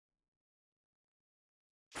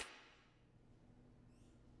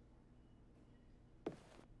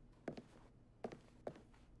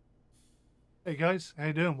Hey guys, how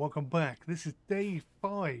you doing? Welcome back. This is day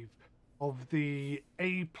 5 of the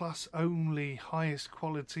A+ only highest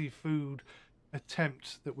quality food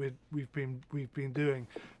attempt that we've been doing.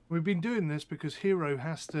 We've been doing this because Hero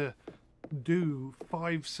has to do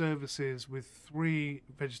 5 services with 3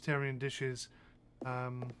 vegetarian dishes.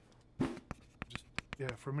 Yeah,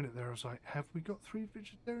 for a minute there I was like, have we got 3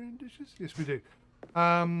 vegetarian dishes? Yes, we do.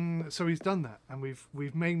 So he's done that, and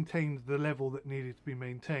we've maintained the level that needed to be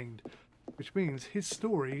maintained, which means his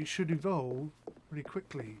story should evolve pretty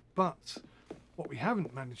quickly. But what we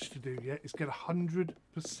haven't managed to do yet is get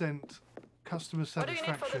 100% customer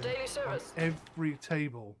satisfaction on every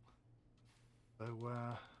table. So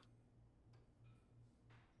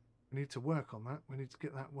we need to work on that. We need to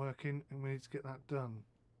get that working, and we need to get that done.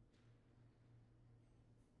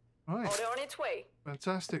 Right. Order on its way.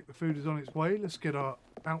 Fantastic. The food is on its way. Let's get our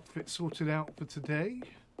outfit sorted out for today.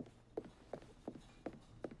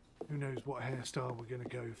 Who knows what hairstyle we're going to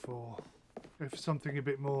go for. Go for something a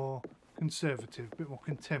bit more conservative, a bit more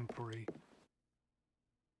contemporary.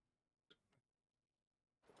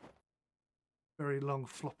 Very long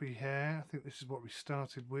floppy hair. I think this is what we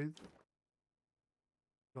started with.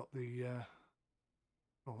 Got the...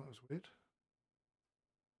 oh, that was weird.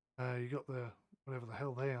 You got the... whatever the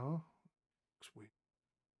hell they are. Looks weird.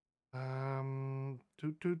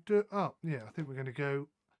 Oh, yeah, I think we're going to go...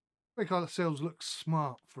 make ourselves look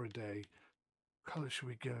smart for a day. What colour should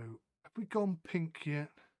we go? Have we gone pink yet?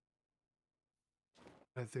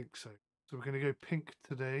 I don't think so. So we're going to go pink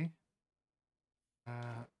today.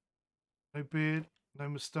 No beard, no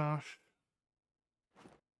moustache.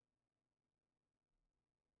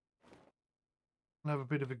 I'll have a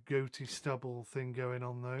bit of a goatee stubble thing going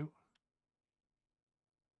on though.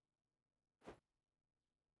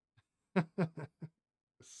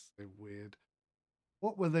 It's so weird.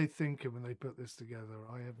 What were they thinking when they put this together?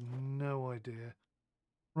 I have no idea.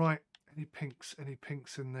 Right, any pinks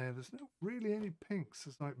in there? There's not really any pinks.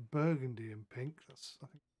 There's like burgundy and pink. That's, I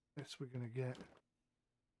think, the best we're going to get.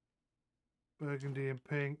 Burgundy and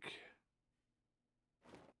pink.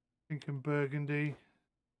 Pink and burgundy.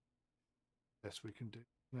 Best we can do.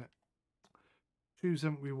 Yeah. Shoes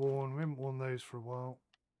haven't we worn? We haven't worn those for a while.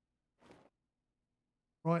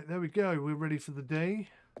 Right, there we go. We're ready for the day.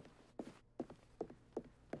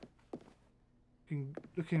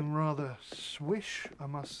 Looking rather swish, I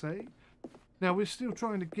must say. Now, we're still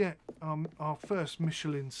trying to get our first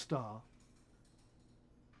Michelin star.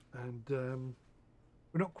 And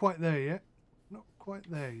we're not quite there yet. Not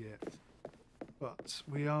quite there yet. But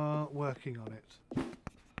we are working on it.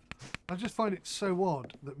 I just find it so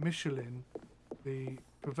odd that Michelin, the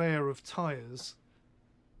purveyor of tyres,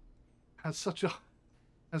 has such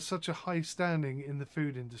a high standing in the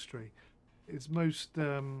food industry. It's most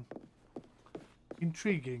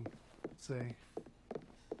intriguing, let's say.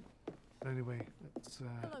 Anyway, let's...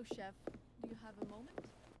 Hello, Chef. Do you have a moment?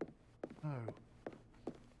 No.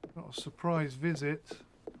 Not a surprise visit.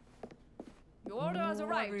 Your order has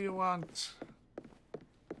arrived. What do you want?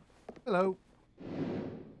 Hello.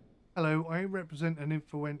 Hello, I represent an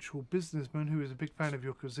influential businessman who is a big fan of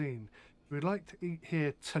your cuisine. He would like to eat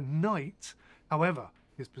here tonight. However,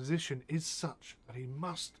 his position is such that he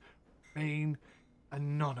must remain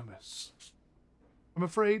anonymous. I'm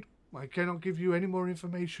afraid I cannot give you any more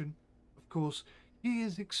information. Of course, he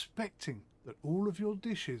is expecting that all of your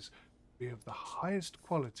dishes be of the highest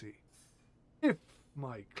quality. If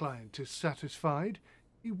my client is satisfied,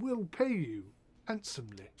 he will pay you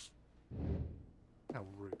handsomely. How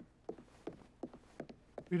rude.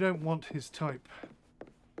 We don't want his type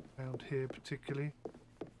around here particularly.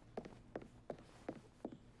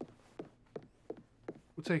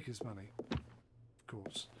 We'll take his money, of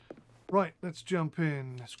course. Right, let's jump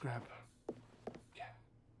in. Let's grab... yeah.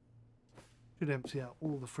 Should empty out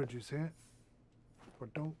all the fridges here.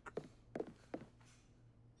 Badonk.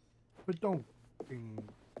 Badonk.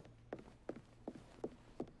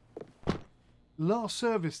 Last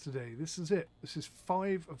service today. This is it. This is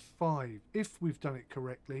 5 of 5. If we've done it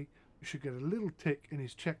correctly, we should get a little tick in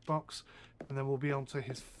his checkbox, and then we'll be on to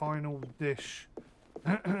his final dish.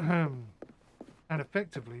 And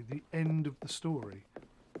effectively the end of the story.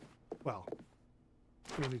 Well,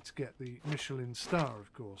 we need to get the Michelin star,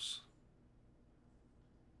 of course.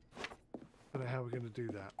 Don't know how we're going to do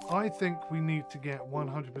that. I think we need to get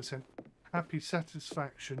 100% happy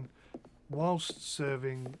satisfaction whilst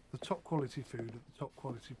serving the top quality food at the top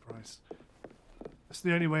quality price. That's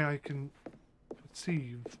the only way I can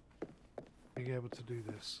perceive being able to do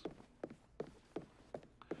this.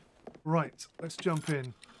 Right, let's jump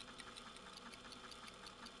in.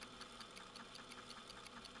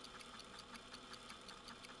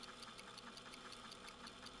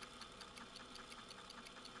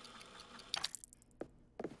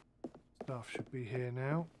 Stuff should be here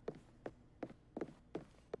now.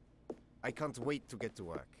 I can't wait to get to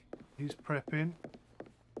work. He's prepping.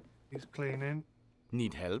 He's cleaning.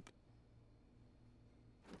 Need help?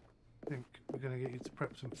 I think we're going to get you to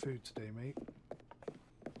prep some food today, mate.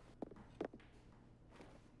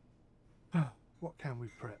 What can we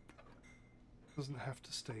prep? Doesn't have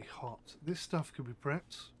to stay hot. This stuff could be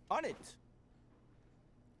prepped. On it!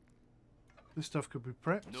 This stuff could be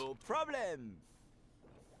prepped. No problem!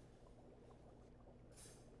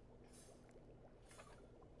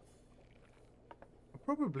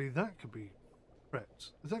 Probably that could be prepped.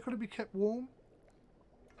 Is that going to be kept warm?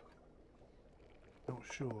 Not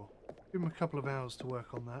sure. Give him a couple of hours to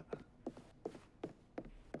work on that.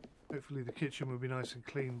 Hopefully the kitchen will be nice and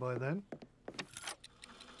clean by then.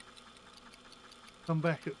 Come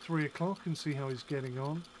back at 3 o'clock and see how he's getting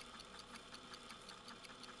on.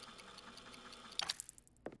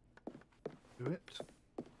 Do it.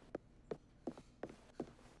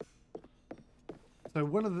 So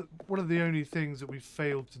one of the only things that we've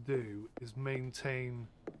failed to do is maintain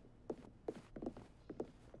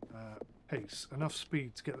pace, enough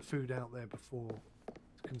speed to get the food out there before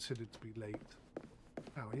it's considered to be late.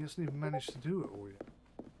 Oh, he hasn't even managed to do it all yet.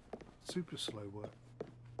 Super slow work.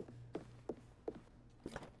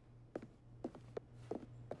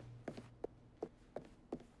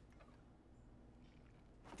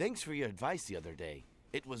 Thanks for your advice the other day.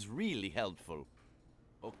 It was really helpful.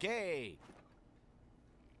 Okay.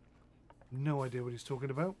 No idea what he's talking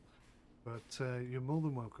about, but you're more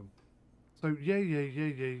than welcome. So yeah.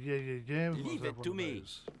 Leave it to me.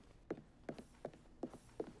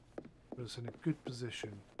 Put us in a good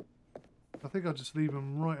position. I think I'll just leave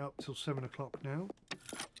them right up till 7 o'clock now.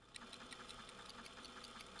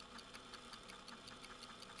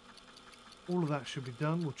 All of that should be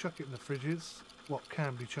done. We'll chuck it in the fridges. What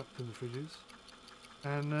can be chucked in the fridges,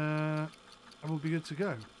 and we'll be good to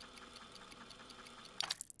go.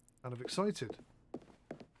 Kind of excited.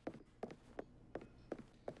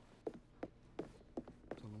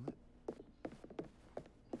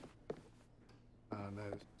 No,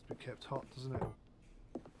 it's to be kept hot, doesn't it?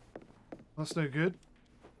 That's no good.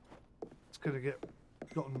 It's going to get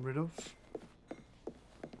gotten rid of.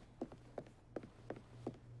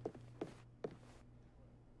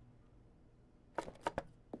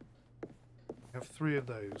 We have 3 of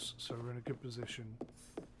those, so we're in a good position.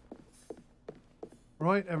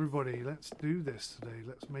 Right, everybody, let's do this today.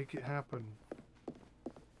 Let's make it happen.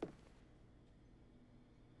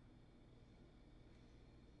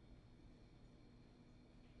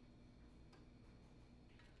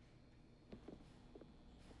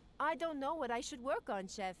 I don't know what I should work on,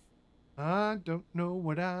 Chef. I don't know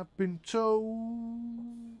what I've been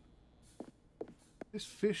told. This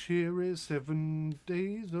fish here is 7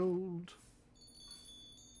 days old.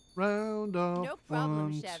 Round off. No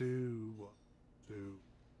problem, 1, Chef. 2, 1, 2,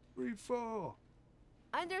 3, 4.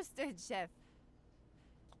 Understood, Chef.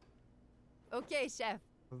 Okay, Chef.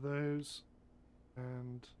 Of those,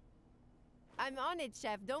 and I'm on it,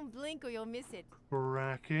 Chef. Don't blink or you'll miss it.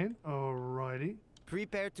 cracking. Alrighty.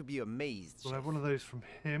 Prepare to be amazed. We'll Chef. have one of those from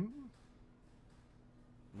him.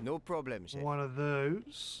 No problem, Chef. One of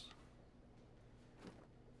those.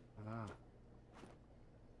 Ah.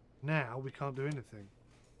 Now we can't do anything.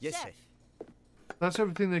 Yes, Chef. Chef. That's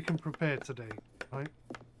everything they can prepare today, right?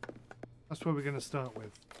 That's what we're going to start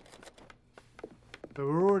with. So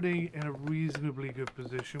we're already in a reasonably good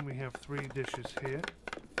position. We have 3 dishes here.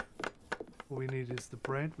 All we need is the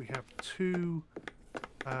bread. We have 2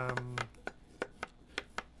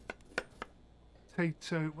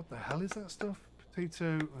 potato... What the hell is that stuff?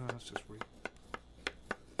 Potato... let's just read.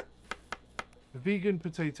 The vegan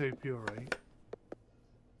potato puree.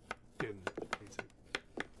 Vegan potato.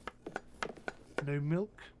 No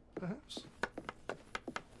milk, perhaps?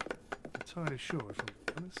 Entirely sure, if I'm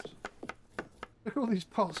honest. Look at all these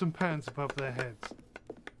pots and pans above their heads.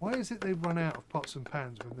 Why is it they run out of pots and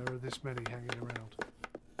pans when there are this many hanging around?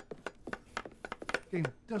 Game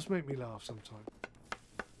does make me laugh sometimes.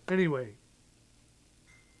 Anyway.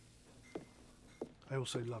 I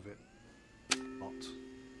also love it. Not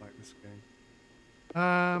like this game.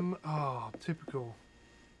 Typical.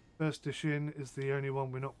 First dish in is the only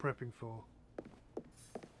one we're not prepping for.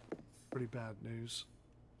 Pretty bad news.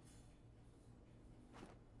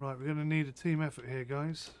 Right, we're going to need a team effort here,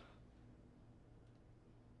 guys.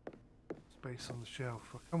 Space on the shelf.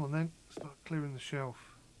 Oh, come on then, start clearing the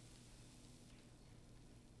shelf.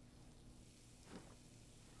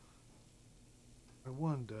 I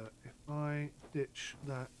wonder if I ditch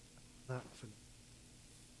that for...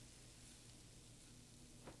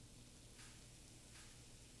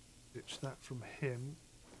 Ditch that from him.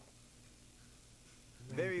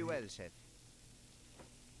 chef.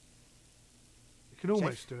 You can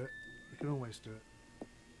almost do it. You can almost do it.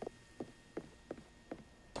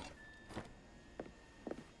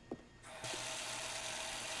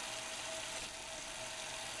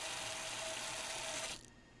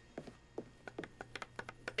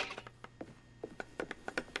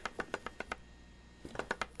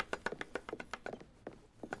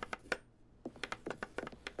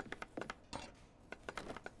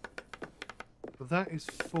 But that is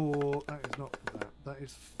for... That is not for that. That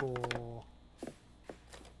is for...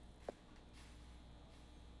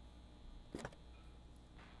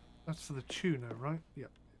 That's for the tuna, right? Yep.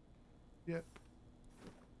 Yep.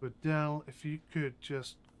 But Del, if you could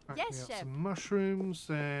just crack me Yes, up chef. some mushrooms,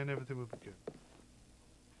 then everything would be good.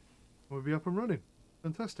 We'll be up and running.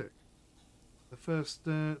 Fantastic. The first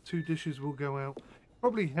 2 dishes will go out.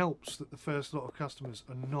 Probably helps that the first lot of customers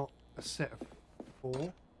are not a set of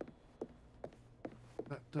 4.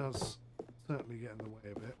 That does certainly get in the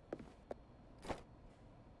way a bit.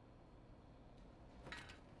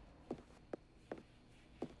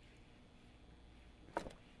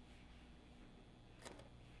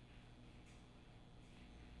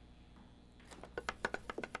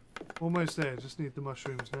 Almost there, just need the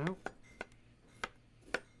mushrooms now.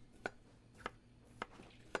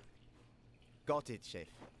 Got it, chef.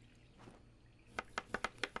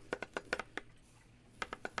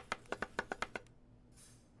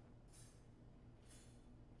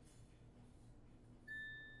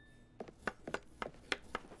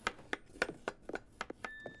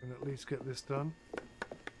 And at least get this done.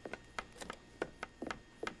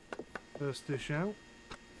 First dish out.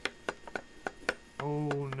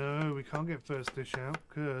 Oh no, we can't get first dish out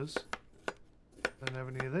because don't have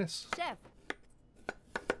any of this. Chef,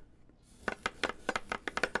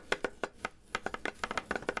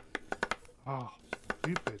 Oh,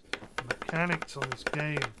 stupid. Mechanics on this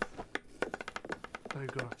game.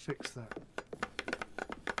 They've got to fix that.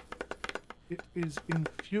 It is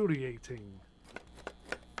infuriating.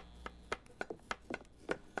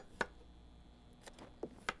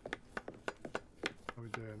 What are we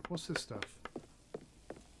doing? What's this stuff?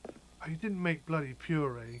 Oh, you didn't make bloody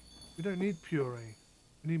puree. We don't need puree.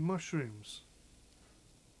 We need mushrooms.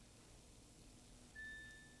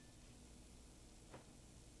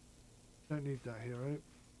 Don't need that, hero.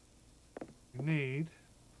 We need...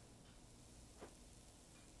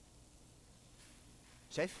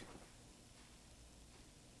 Chef?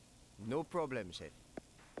 No problem, chef.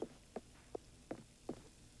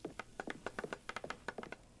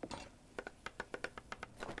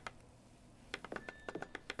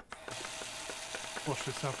 Wash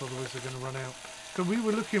this up, otherwise they're going to run out. So we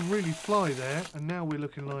were looking really fly there, and now we're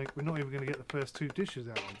looking like we're not even going to get the first 2 dishes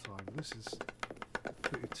out on time. This is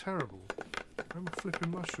pretty terrible. I'm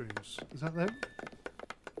flipping mushrooms. Is that them?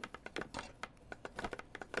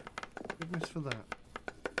 Goodness for that.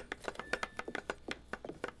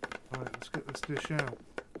 Alright, let's get this dish out.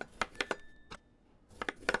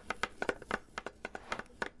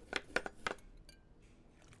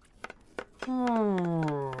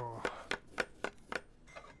 Oh.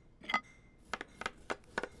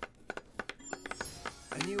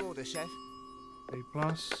 A new order, chef. A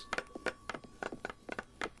plus.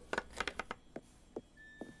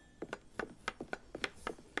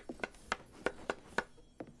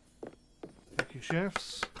 Thank you,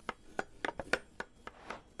 chefs.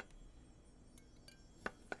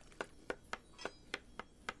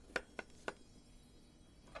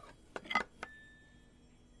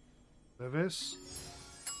 Service.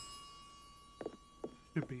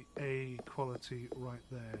 Should be A quality right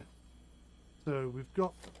there. So we've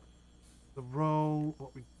got the roll.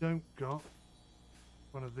 What we don't got,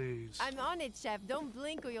 one of these. I'm on it, chef. Don't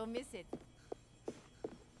blink or you'll miss it.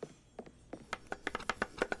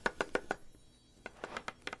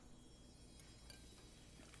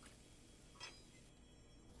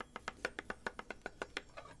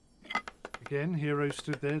 Again, hero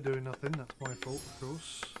stood there doing nothing. That's my fault, of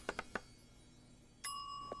course.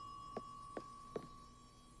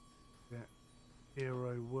 Yeah,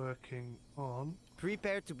 hero working on.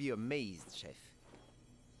 Prepare to be amazed, chef.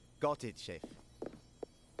 Got it, chef.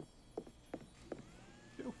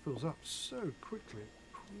 It all fills up so quickly.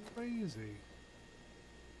 Crazy.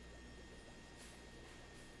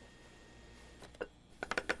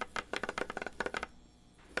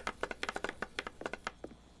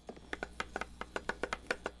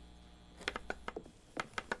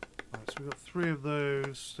 Right, so we've got 3 of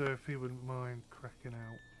those, so if he wouldn't mind cracking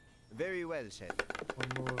out Very well, chef. one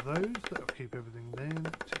more of those, that'll keep everything there,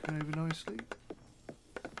 ticking over nicely.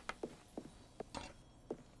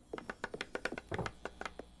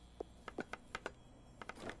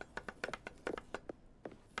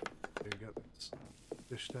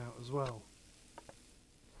 dished out as well.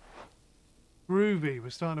 Groovy. We're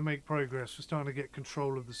starting to make progress. We're starting to get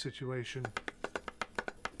control of the situation.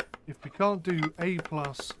 If we can't do A+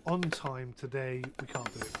 on time today, we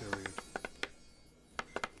can't do it, period.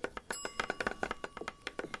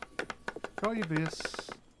 Try your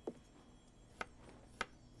best.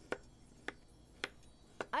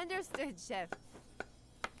 Understood, Chef.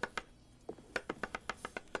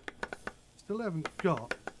 Still haven't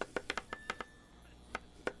got.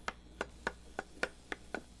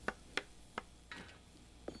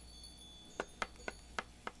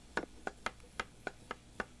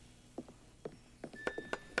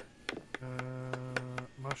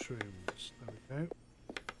 Mushrooms. There we go.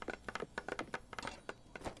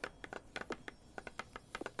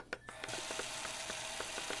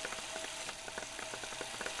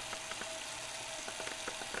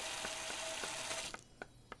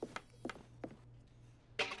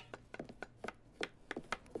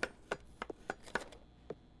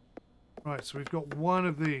 Right, so we've got one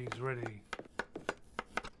of these ready.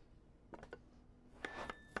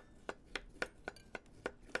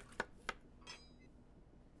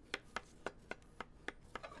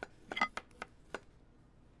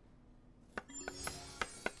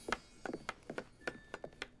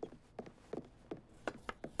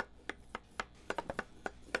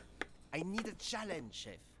 I need a challenge,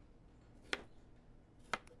 Chef.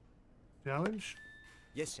 Challenge?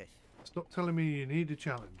 Yes, Chef. Stop telling me you need a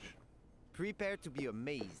challenge. Prepare to be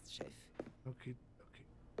amazed, Chef. Okay, okay.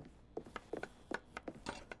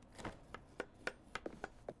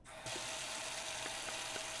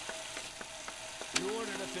 You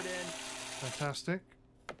ordered to fit in. Fantastic.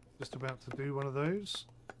 Just about to do one of those.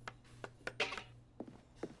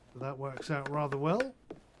 So that works out rather well.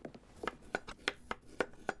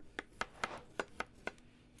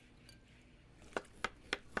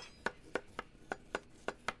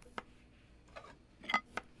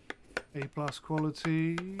 A+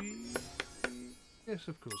 quality. Yes,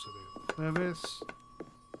 of course I do. Service.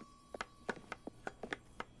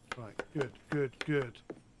 Right, good, good, good.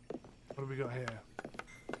 What have we got here?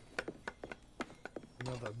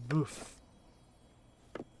 Another boof.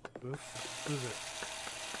 Boof? What is it?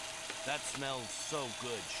 That smells so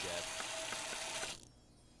good, Chef.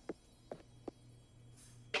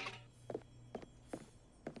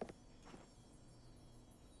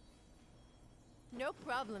 No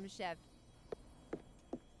problem, Chef.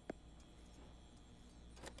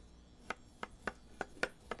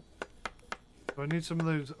 So I need some of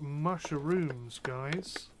those mushrooms,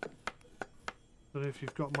 guys. Don't know if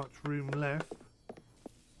you've got much room left.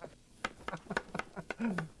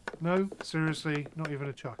 No? Seriously? Not even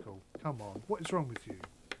a chuckle? Come on. What is wrong with you?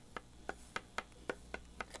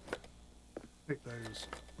 Take those.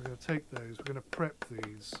 We're going to take those. We're going to prep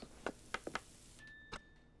these.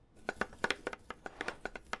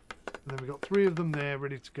 And then we've got 3 of them there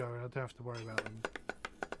ready to go. I don't have to worry about them.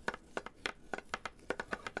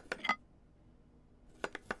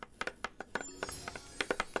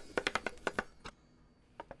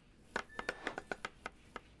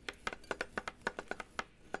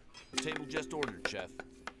 Table just ordered, Chef.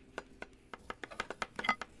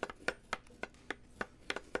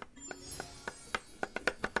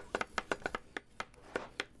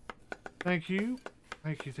 Thank you.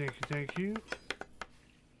 Thank you, thank you, thank you.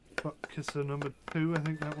 Kisser number 2, I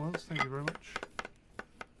think that was. Thank you very much.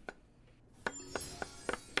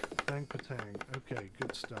 Tang patang. Okay,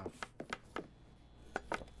 good stuff.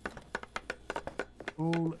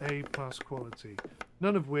 All A+ quality.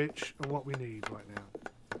 None of which are what we need right now.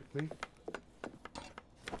 Typically.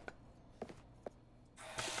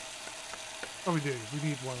 Oh, we do. We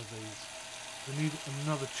need one of these. We need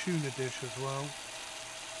another tuna dish as well.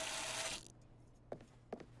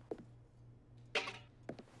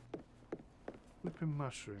 Whipping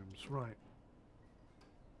mushrooms, right.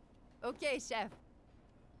 Okay, Chef.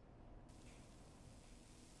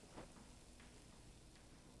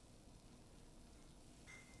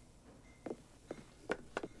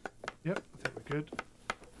 Yep, I think we're good.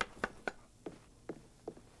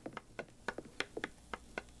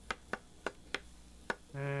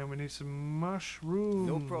 And we need some mushrooms.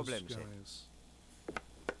 No problem, guys. Chef.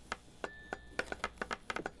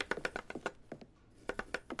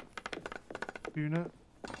 Tuna.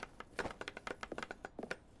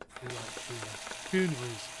 We like tuna. Tuna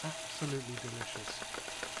is absolutely delicious.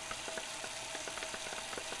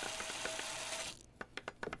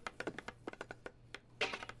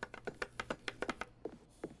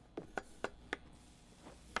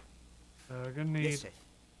 We're going to need Yes, Chef.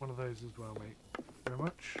 one of those as well, mate. Thank you very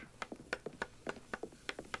much.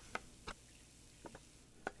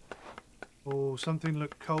 Oh, something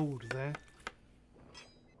looked cold there.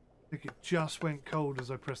 I think it just went cold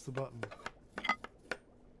as I pressed the button.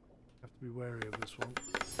 Have to be wary of this one.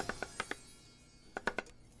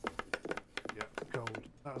 Yeah, cold.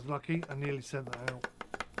 That was lucky. I nearly sent that out.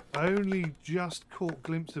 I only just caught a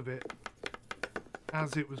glimpse of it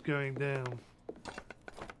as it was going down.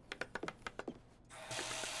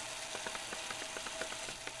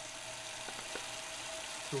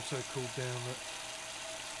 It's also cooled down that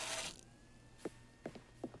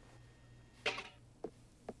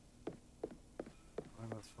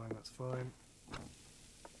that's fine.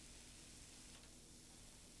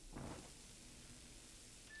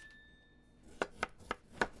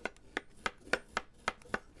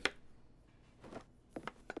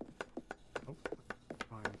 Oh,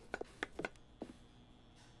 fine.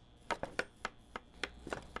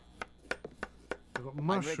 I've got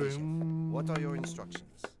mushroom. What are your instructions?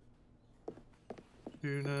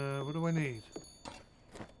 Tuna. What do I need?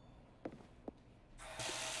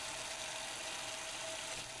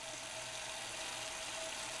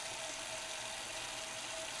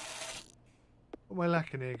 What am I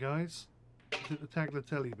lacking here, guys? Is it the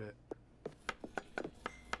tagliatelle bit?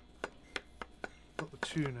 Got the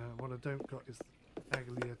tuna. What I don't got is the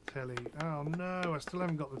tagliatelle. Oh no, I still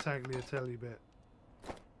haven't got the tagliatelle bit.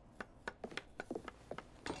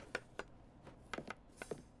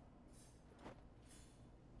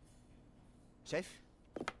 Chef?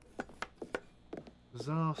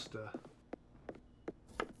 Disaster.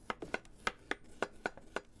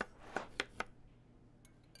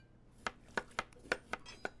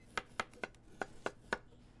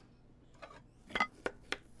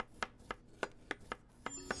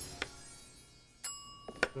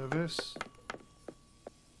 Service.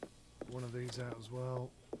 One of these out as well.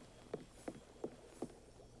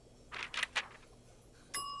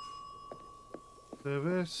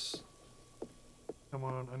 Service. Come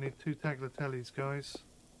on, I need 2 tagliatelles, guys.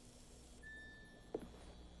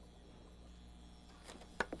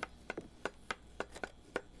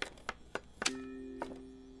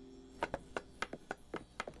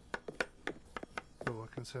 Oh, I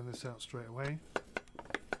can send this out straight away.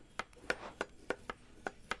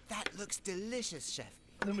 That looks delicious, Chef.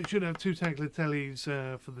 Then we should have 2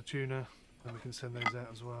 tagliatelles for the tuna, and we can send those out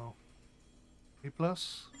as well. E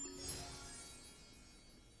plus.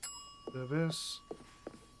 Service.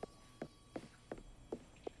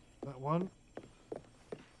 That one.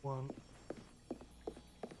 One.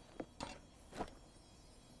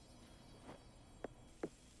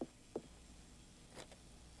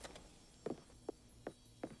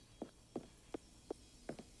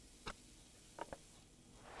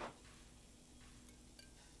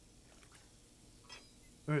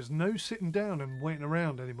 There is no sitting down and waiting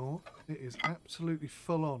around anymore. It is absolutely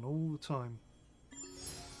full on all the time.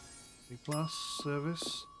 E plus, service.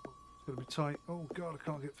 It's going to be tight. Oh god, I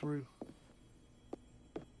can't get through.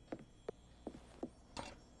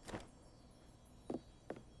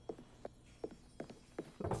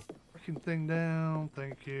 Put the freaking thing down.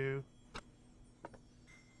 Thank you.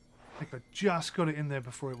 I think I just got it in there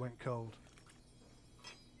before it went cold.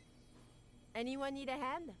 Anyone need a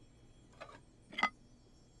hand?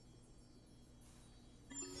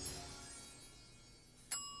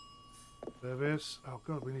 Service. Oh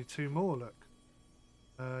god, we need 2 more, look.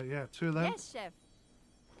 Yeah, 2 of them. Yes, chef.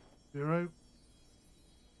 0.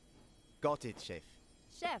 Got it, Chef.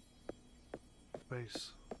 Chef.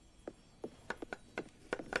 Space.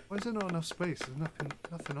 Why is there not enough space? There's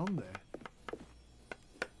nothing on there.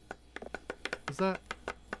 Is that...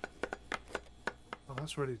 Oh,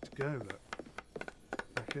 that's ready to go, look.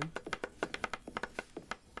 Back in.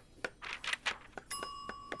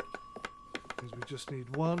 Means we just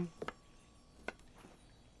need 1.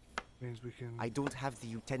 Means we can... I don't have the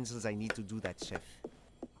utensils I need to do that, Chef.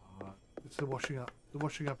 It's the washing up. The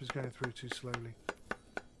washing up is going through too slowly.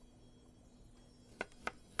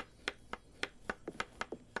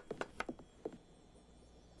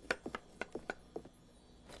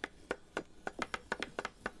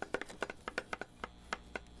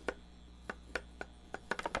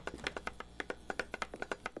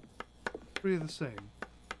 Three are the same.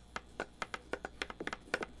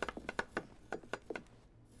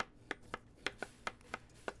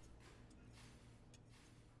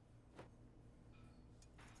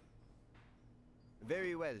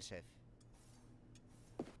 Very well, Chef.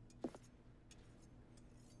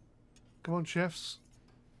 Come on, chefs.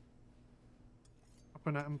 Up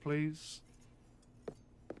and at 'em, please.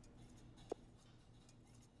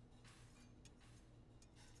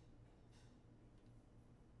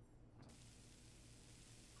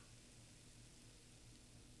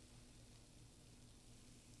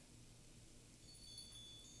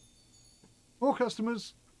 More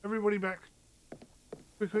customers. Everybody back.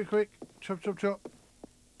 Quick, quick, quick. Chop, chop, chop.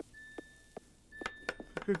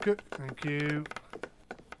 Cook, cook. Thank you.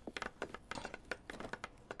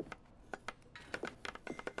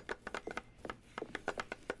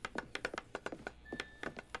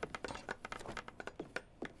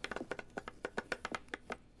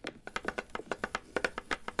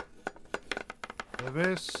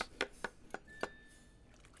 Service.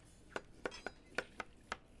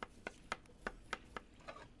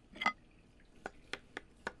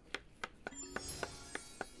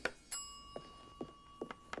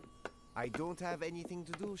 I don't have anything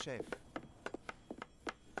to do, chef.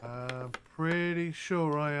 Pretty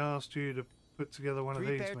sure I asked you to put together one of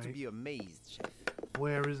these, Prepare to mate. be amazed, chef.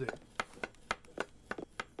 Where is it?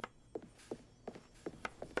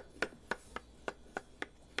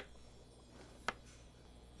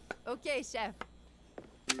 Okay, chef.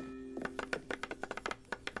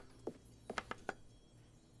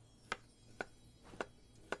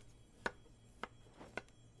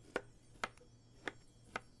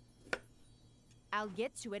 I'll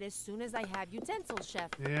get to it as soon as I have utensils,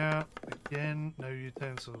 chef. Yeah, again, no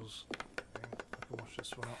utensils. Okay, I can wash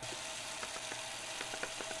this one up.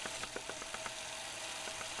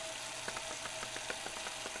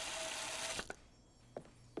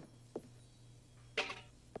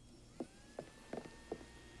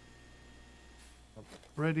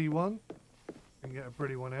 A bready one. Can get a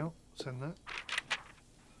bready one out. Send that.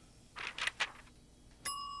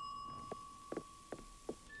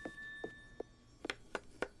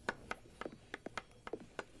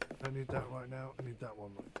 I need that right now. I need that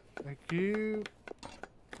one. Thank you.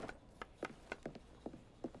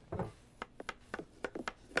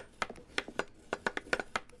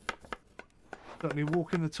 Certainly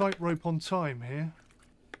walking the tightrope on time here.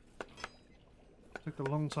 Took a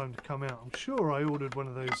long time to come out. I'm sure I ordered one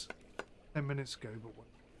of those 10 minutes ago, but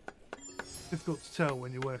difficult to tell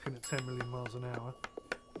when you're working at 10 million miles an hour.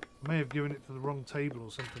 I may have given it to the wrong table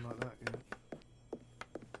or something like that, you know.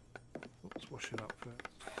 Let's wash it up first.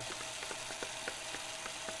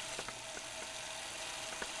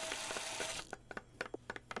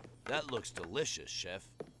 That looks delicious, chef.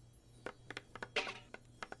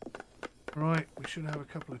 Right, we should have a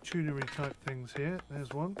couple of tunery type things here. There's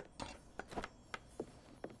one.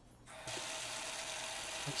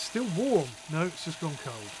 It's still warm. No, it's just gone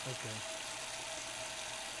cold. Okay.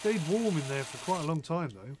 Stayed warm in there for quite a long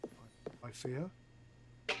time though. I fear.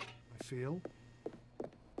 I feel.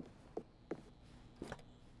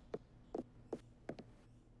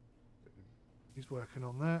 He's working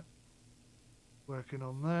on that. Working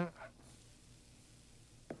on that.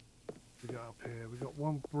 We got up here. We got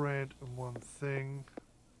one bread and one thing.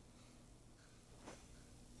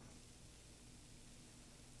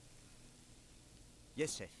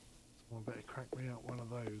 Yes, chef. Someone better crack me out one of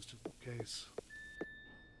those just in case.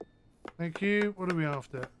 Thank you. What are we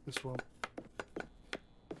after? This one.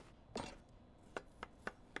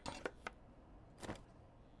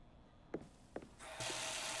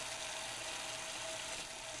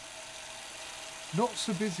 Not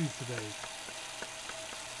so busy today.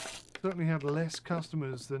 Certainly had less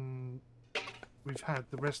customers than we've had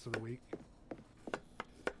the rest of the week.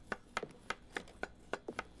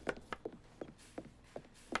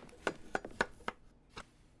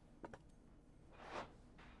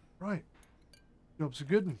 Right. Job's a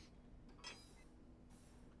good one.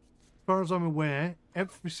 As far as I'm aware,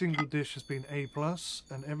 every single dish has been A+,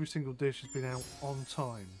 and every single dish has been out on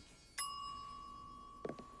time.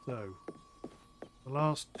 So, the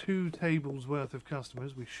last 2 tables worth of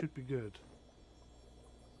customers, we should be good.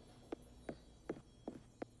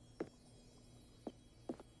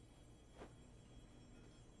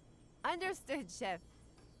 Understood, chef.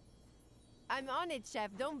 I'm on it,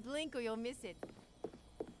 chef. Don't blink or you'll miss it.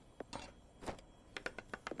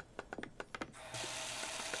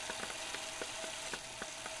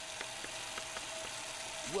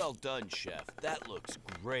 Well done, chef. That looks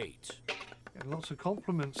great. Getting lots of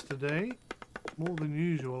compliments today. More than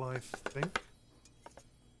usual, I think.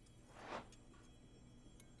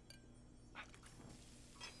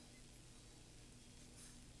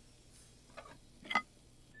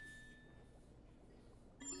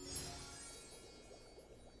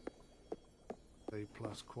 A+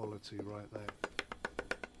 quality right there.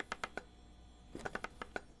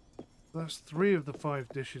 That's 3 of the 5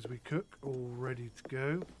 dishes we cook, all ready to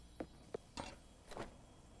go.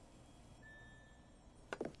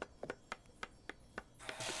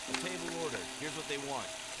 Table order. Here's what they want.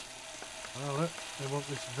 Oh, look, they want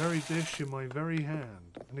this very dish in my very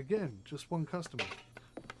hand. And again, just one customer,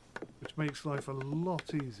 which makes life a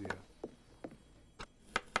lot easier.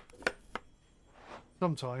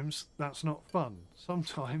 Sometimes that's not fun.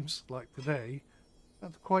 Sometimes, like today,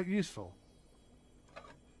 that's quite useful.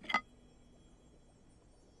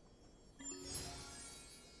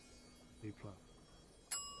 E plus.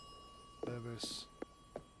 Service.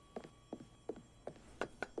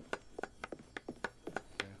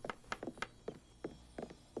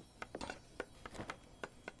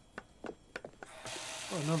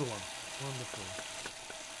 Oh, another one. Wonderful.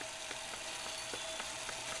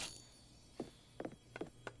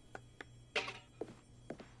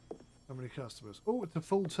 How many customers? Oh, it's a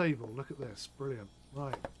full table. Look at this. Brilliant.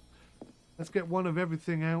 Right. Let's get one of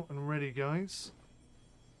everything out and ready, guys.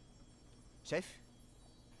 Chef?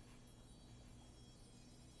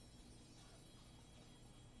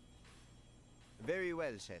 Very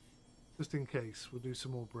well, chef. Just in case, we'll do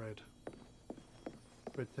some more bread.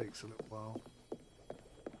 Bread takes a little while.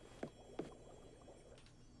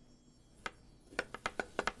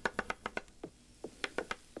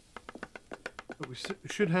 But we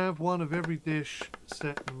should have one of every dish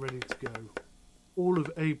set and ready to go. All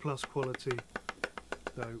of A+ quality.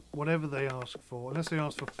 So whatever they ask for, unless they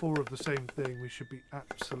ask for 4 of the same thing, we should be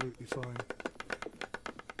absolutely fine.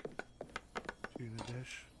 Tuna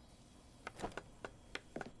dish.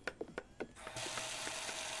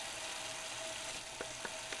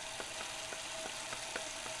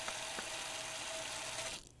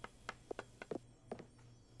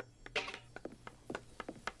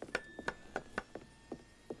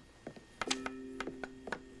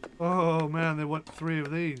 Oh man, they want 3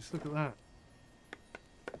 of these. Look at that.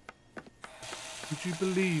 Would you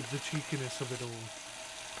believe the cheekiness of it all?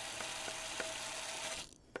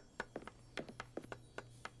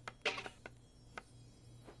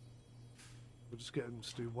 We'll just get them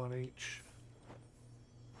to do 1 each.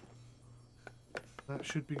 That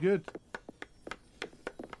should be good.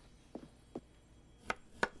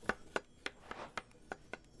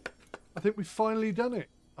 I think we've finally done it.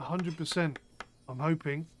 100%. I'm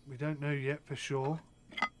hoping. We don't know yet for sure.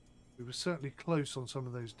 We were certainly close on some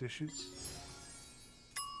of those dishes.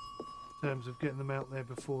 In terms of getting them out there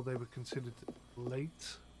before they were considered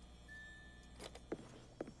late.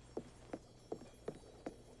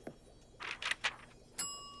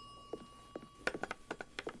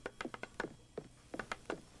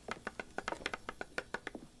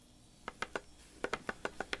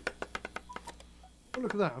 Oh,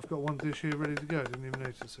 look at that. I've got 1 dish here ready to go. Didn't even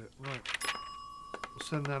notice it. Right. We'll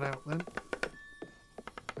send that out then.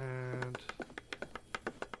 And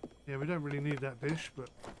yeah, we don't really need that dish, but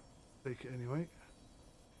take it anyway.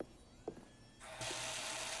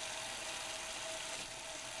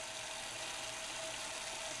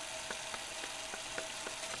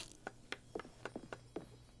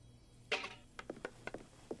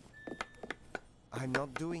 I'm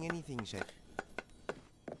not doing anything, chef.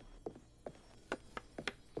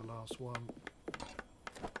 The last one.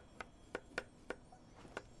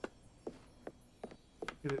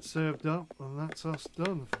 Get it served up, and that's us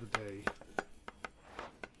done for the day.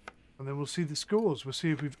 And then we'll see the scores. We'll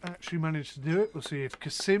see if we've actually managed to do it. We'll see if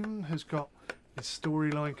𝗂𝗂𝗃 has got his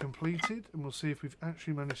storyline completed, and we'll see if we've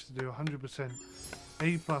actually managed to do 100%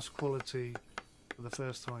 A+ quality for the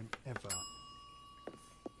first time ever.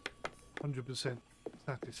 100%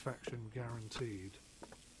 satisfaction guaranteed.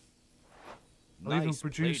 I'll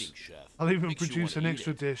even produce an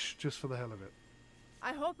extra dish just for the hell of it.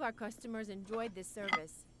 I hope our customers enjoyed this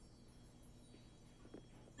service.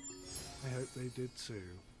 I hope they did too.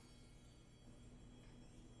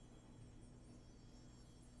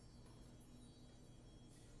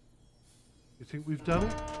 You think we've done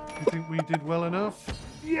it? You think we did well enough?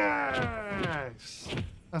 Yes!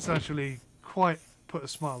 That's actually quite put a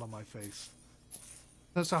smile on my face.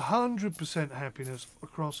 That's 100% happiness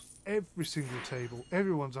across every single table.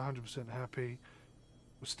 Everyone's 100% happy.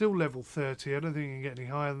 We're still level 30. I don't think you can get any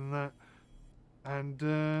higher than that. And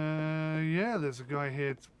yeah, there's a guy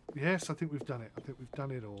here. Yes, I think we've done it. I think we've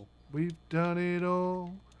done it all. We've done it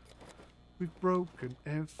all. We've broken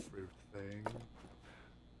everything.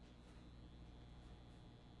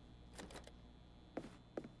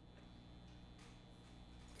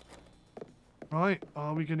 Right,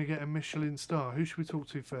 are we going to get a Michelin star? Who should we talk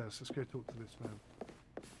to first? Let's go talk to this man.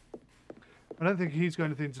 I don't think he's got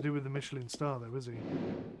anything to do with the Michelin star though, is he?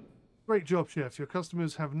 Great job, chef. Your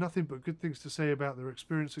customers have nothing but good things to say about their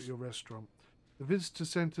experience at your restaurant. The visitor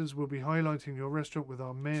centres will be highlighting your restaurant with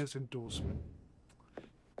our mayor's endorsement.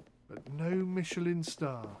 But no Michelin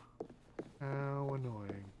star. How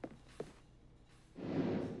annoying.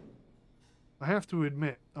 I have to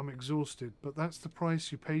admit, I'm exhausted, but that's the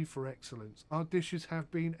price you pay for excellence. Our dishes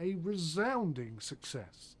have been a resounding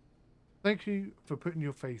success. Thank you for putting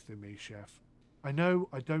your faith in me, chef. I know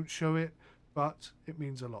I don't show it, but it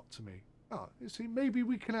means a lot to me. Oh, you see, maybe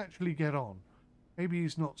we can actually get on. Maybe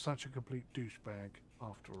he's not such a complete douchebag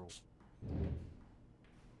after all.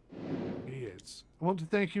 He is. I want to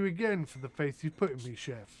thank you again for the faith you've put in me,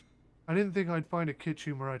 Chef. I didn't think I'd find a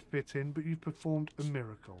kitchen where I'd fit in, but you've performed a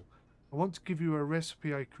miracle. I want to give you a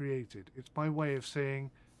recipe I created. It's my way of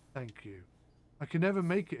saying thank you. I could never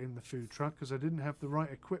make it in the food truck as I didn't have the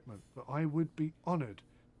right equipment, but I would be honoured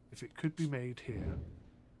if it could be made here.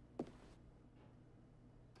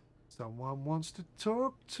 Someone wants to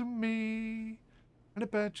talk to me, and a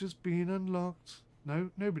badge has been unlocked. No,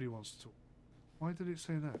 nobody wants to talk. Why did it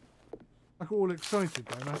say that? I got all excited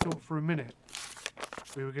then. I thought for a minute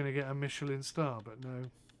we were going to get a Michelin star, but no,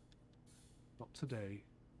 not today.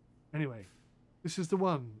 Anyway, this is the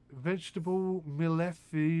one. Vegetable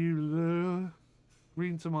𝗦𝘂𝗬𝗎𝗫,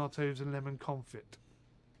 green tomatoes and lemon confit.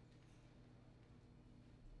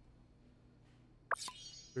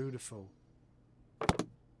 Beautiful.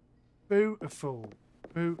 Beautiful.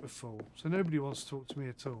 Beautiful. So nobody wants to talk to me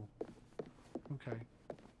at all. Okay.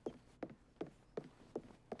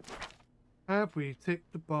 Have we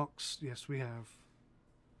ticked the box? Yes, we have.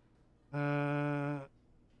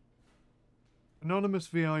 Anonymous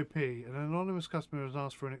VIP. An anonymous customer has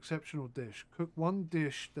asked for an exceptional dish. Cook one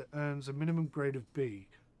dish that earns a minimum grade of B.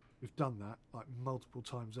 We've done that like multiple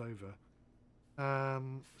times over.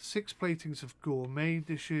 6 platings of gourmet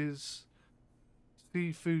dishes,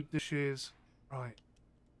 seafood dishes. Right.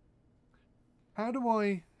 How do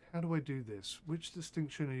I do this? Which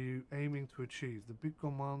distinction are you aiming to achieve? The Big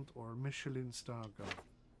Gourmand or a Michelin star goal?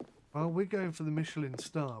 Well, we're going for the Michelin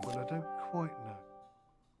star, but I don't quite know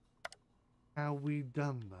how we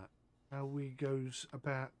done that. How we goes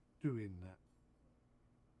about doing that.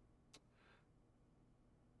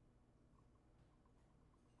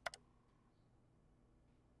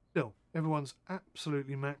 Still, everyone's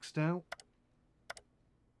absolutely maxed out.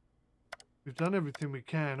 We've done everything we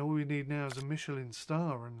can. All we need now is a Michelin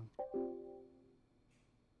star, and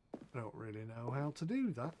I don't really know how to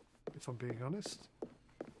do that, if I'm being honest.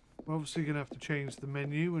 We're obviously going to have to change the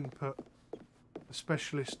menu and put a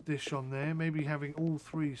specialist dish on there. Maybe having all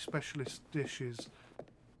 3 specialist dishes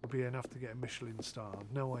will be enough to get a Michelin star.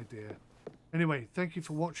 No idea. Anyway, thank you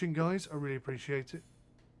for watching, guys. I really appreciate it.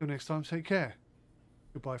 Till next time, take care.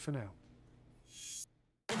 Goodbye for now.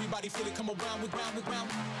 Everybody feel it come around with round with round.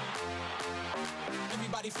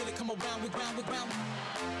 Everybody feel it come around with round with round.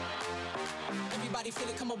 Everybody feel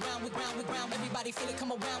it come around with round with round. Everybody feel it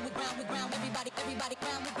come around with round with round. Everybody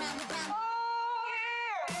round with round with round.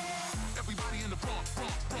 Everybody in the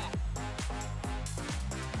front.